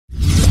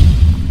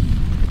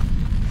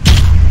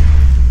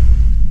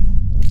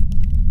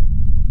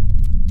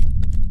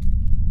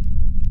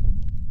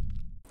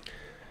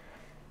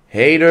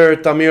Hey there,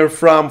 Tamir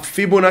from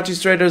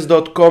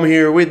FibonacciTraders.com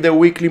here with the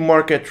weekly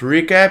market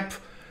recap.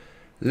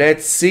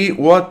 Let's see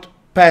what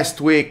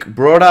past week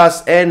brought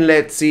us and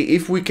let's see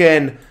if we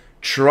can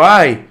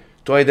try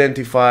to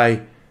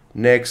identify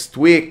next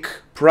week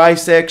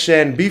price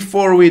action.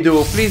 Before we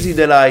do, please hit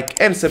the like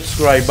and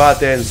subscribe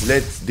buttons.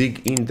 Let's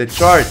dig in the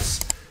charts.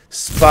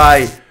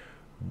 SPY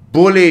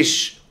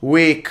bullish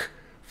week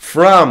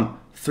from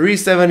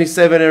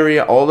 377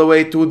 area all the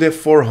way to the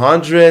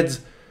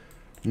 400s.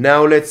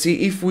 Now let's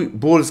see if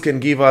bulls can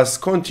give us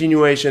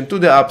continuation to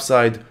the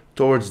upside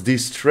towards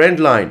this trend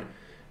line.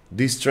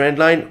 This trend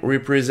line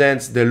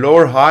represents the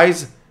lower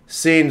highs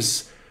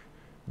since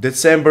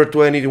December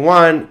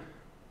 21,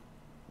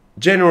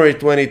 January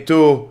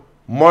 22,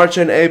 March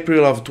and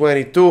April of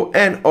 22,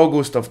 and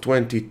August of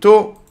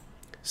 22.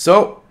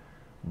 So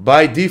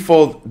by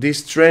default,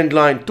 this trend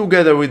line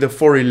together with the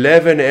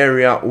 411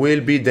 area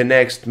will be the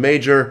next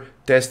major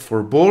test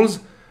for bulls.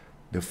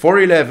 The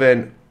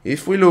 411,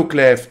 if we look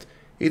left,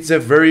 it's a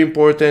very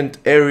important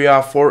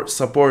area for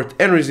support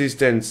and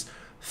resistance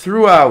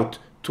throughout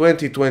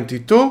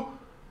 2022.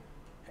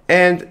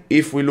 And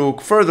if we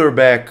look further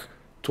back,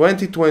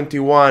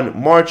 2021,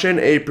 March and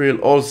April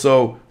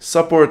also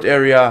support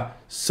area.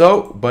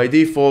 So by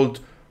default,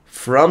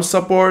 from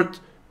support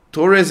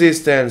to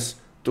resistance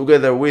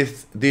together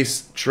with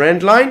this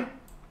trend line.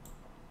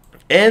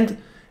 And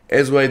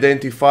as we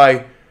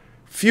identified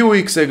few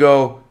weeks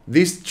ago,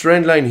 this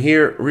trend line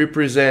here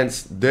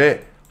represents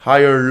the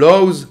higher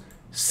lows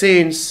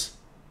since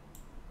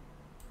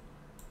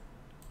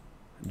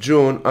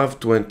June of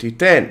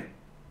 2010.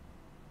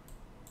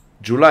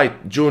 July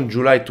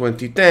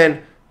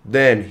 2010,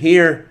 then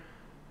here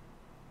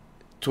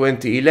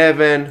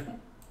 2011,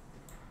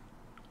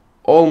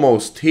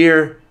 almost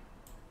here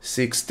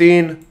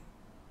 16,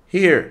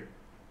 here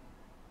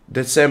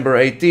December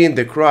 18,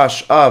 the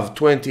crash of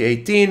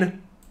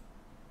 2018,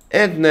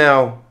 and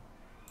now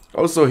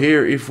also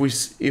here if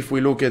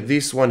we look at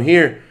this one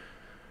here,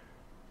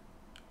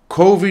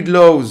 COVID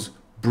lows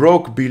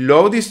broke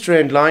below this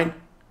trend line,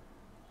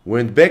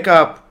 went back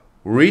up,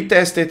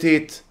 retested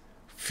it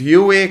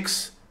few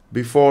weeks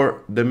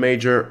before the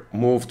major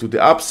move to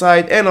the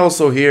upside, and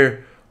also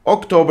here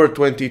October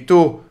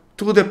 22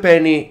 to the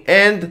penny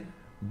and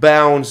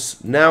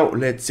bounce. Now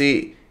let's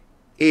see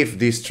if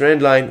this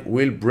trend line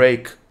will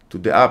break to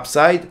the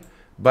upside.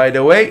 By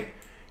the way,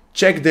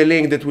 check the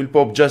link that will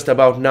pop just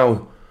about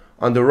now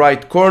on the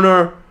right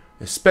corner.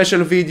 A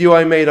special video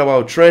I made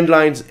about trend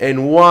lines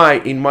and why,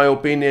 in my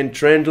opinion,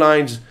 trend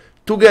lines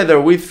together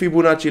with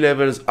Fibonacci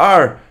levels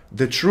are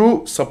the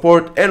true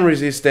support and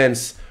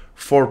resistance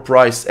for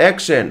price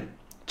action.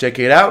 Check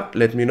it out.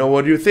 Let me know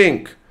what you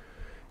think.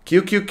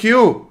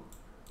 QQQ.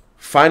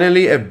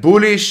 Finally, a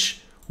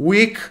bullish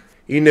week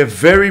in a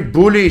very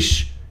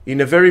bearish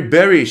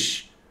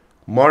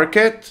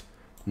market.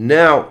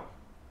 Now,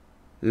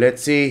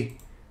 let's see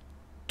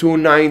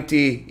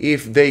 290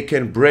 if they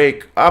can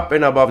break up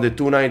and above the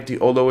 290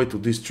 all the way to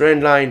this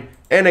trend line.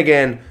 And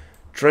again,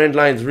 trend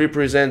lines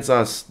represents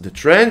us the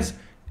trends,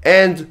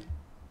 and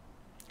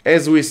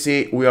as we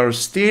see, we are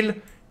still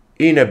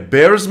in a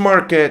bears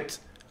market.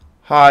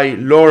 High,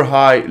 lower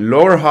high,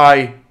 lower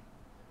high.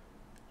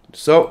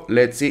 So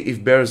let's see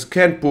if bears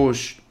can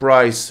push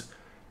price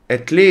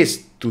at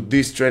least to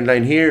this trend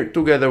line here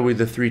together with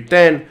the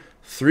 310.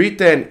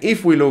 310,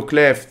 if we look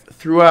left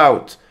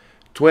throughout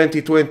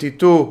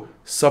 2022,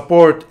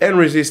 support and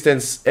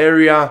resistance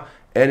area.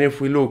 And if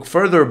we look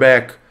further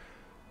back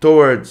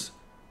towards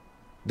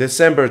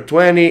December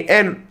 20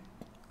 and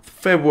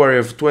February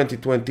of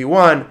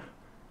 2021,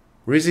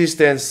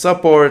 resistance,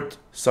 support,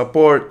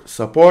 support,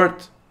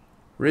 support,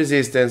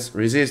 resistance,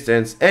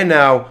 resistance, and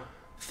now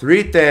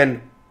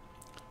 310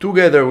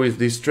 together with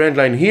this trend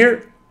line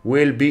here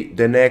will be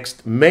the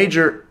next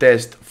major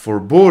test for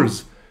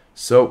bulls.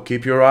 So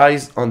keep your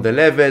eyes on the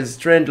levels,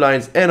 trend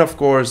lines, and of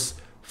course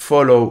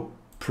follow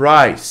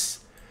price.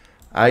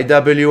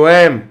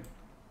 IWM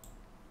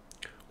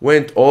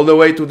went all the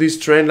way to this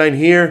trend line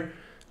here,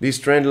 this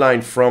trend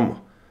line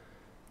from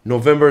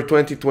November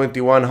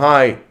 2021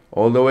 high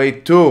all the way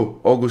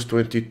to August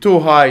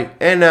 22 high,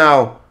 and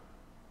now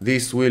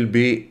this will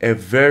be a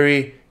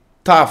very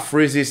tough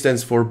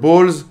resistance for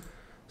bulls.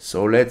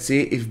 So let's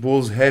see if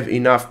bulls have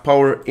enough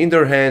power in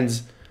their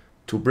hands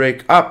to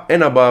break up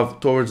and above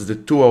towards the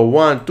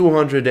 201,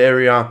 200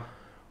 area.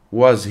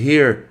 Was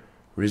here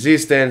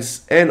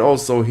resistance and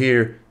also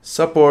here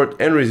support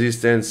and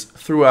resistance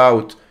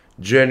throughout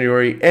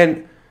January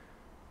and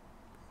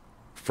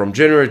from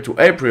January to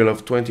April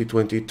of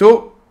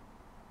 2022.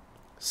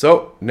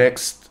 So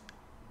next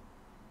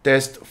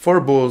test for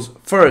bulls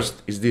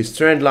first is this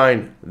trend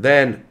line,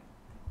 then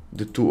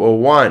the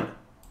 201.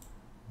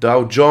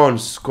 Dow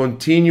Jones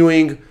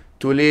continuing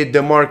to lead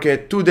the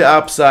market to the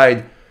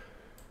upside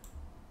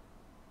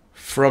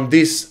from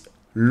this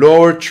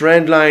lower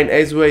trend line.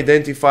 As we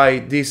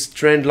identified this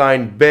trend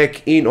line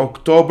back in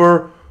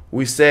October,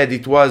 we said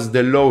it was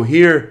the low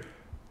here,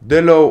 the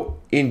low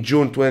in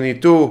June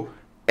 22,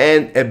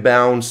 and a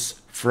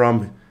bounce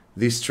from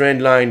this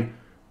trend line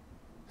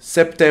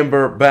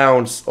September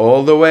bounce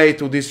all the way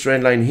to this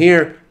trend line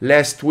here.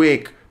 Last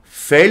week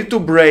failed to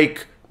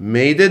break,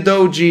 made a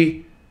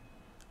doji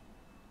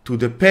to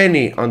the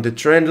penny on the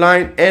trend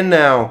line, and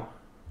now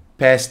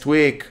past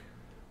week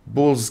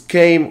bulls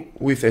came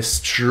with a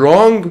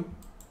strong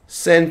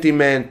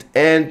sentiment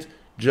and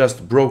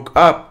just broke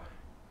up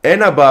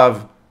and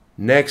above.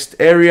 Next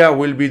area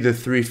will be the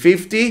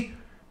 350,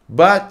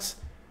 but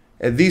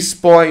at this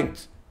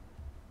point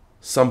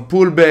some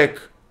pullback,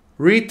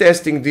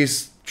 retesting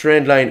this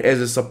trend line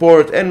as a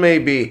support, and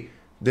maybe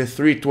the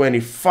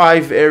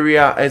 325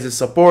 area as a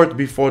support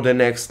before the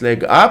next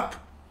leg up.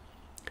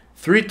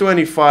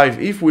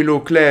 325, if we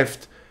look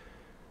left,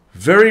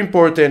 very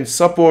important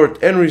support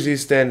and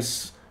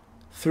resistance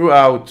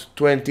throughout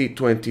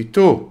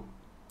 2022.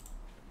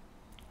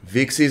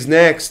 VIX is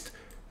next.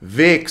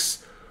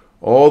 VIX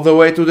all the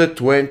way to the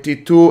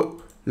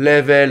 22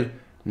 level.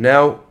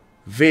 Now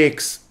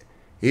VIX,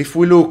 if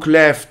we look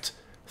left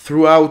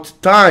throughout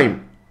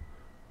time,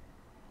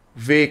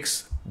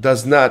 VIX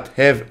does not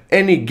have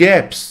any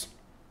gaps.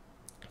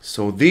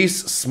 So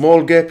this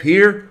small gap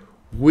here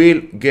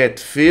will get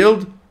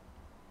filled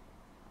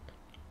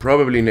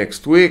probably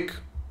next week.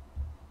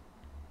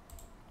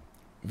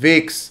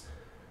 VIX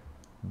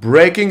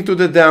breaking to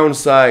the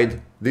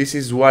downside. This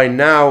is why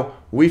now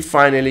we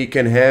finally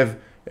can have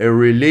a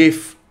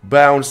relief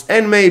bounce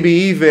and maybe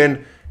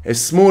even a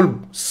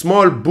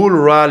small bull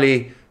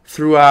rally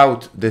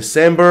throughout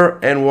December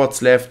and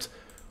what's left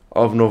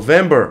of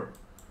November.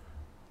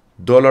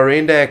 Dollar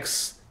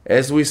index,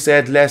 as we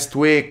said last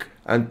week,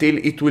 until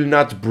it will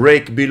not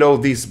break below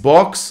this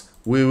box,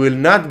 we will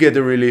not get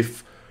a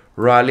relief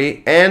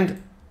rally,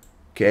 and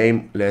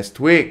came last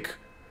week,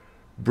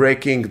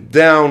 breaking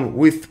down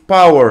with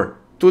power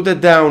to the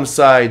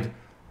downside.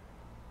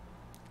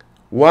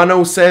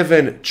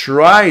 107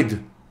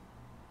 tried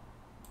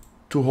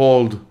to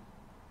hold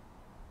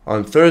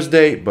on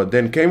Thursday, but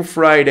then came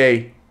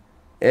Friday,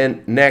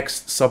 and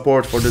next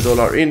support for the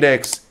dollar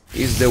index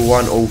is the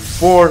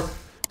 104.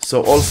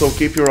 So also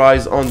keep your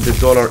eyes on the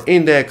dollar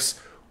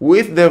index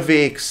with the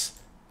VIX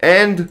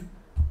and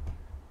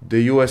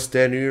the US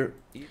 10-year.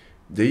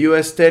 The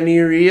US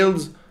 10-year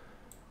yields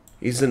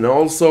is an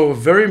also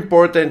very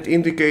important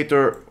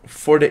indicator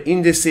for the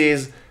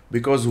indices,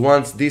 because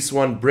once this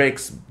one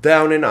breaks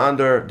down and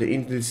under, the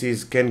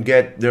indices can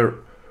get their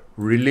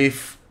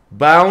relief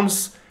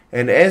bounce.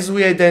 And as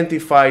we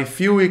identified a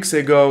few weeks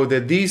ago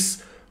that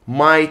this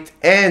might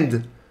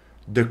end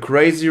the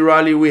crazy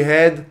rally we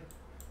had.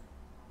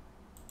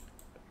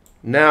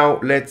 Now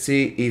let's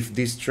see if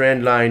this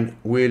trend line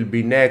will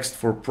be next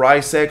for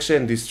price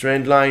action. This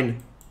trend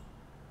line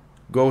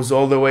goes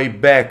all the way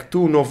back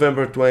to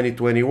November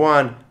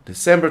 2021,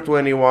 December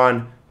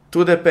 21,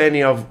 to the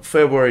penny of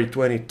February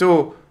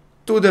 22,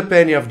 to the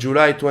penny of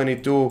July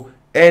 22,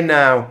 and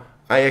now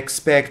I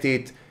expect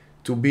it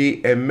to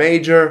be a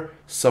major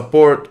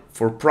support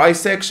for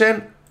price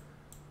action.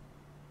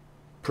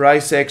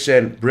 Price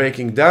action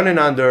breaking down and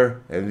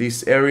under, and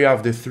this area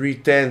of the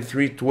 310,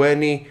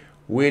 320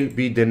 will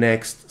be the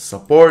next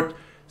support.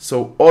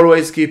 So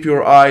always keep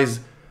your eyes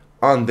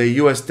on the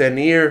US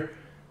 10-year,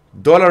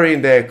 dollar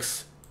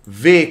index,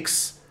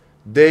 VIX.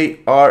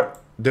 They are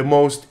the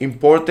most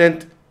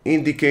important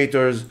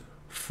indicators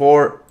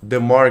for the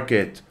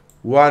market.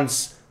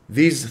 Once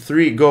these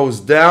three goes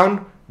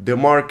down, the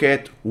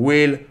market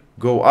will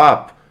go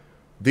up.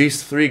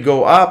 These three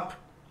go up,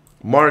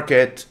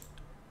 market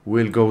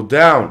will go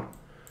down.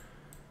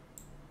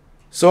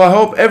 So I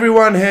hope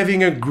everyone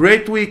having a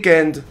great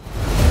weekend,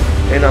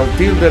 and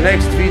until the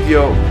next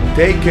video,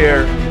 take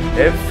care,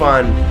 have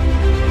fun,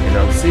 and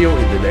I'll see you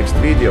in the next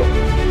video.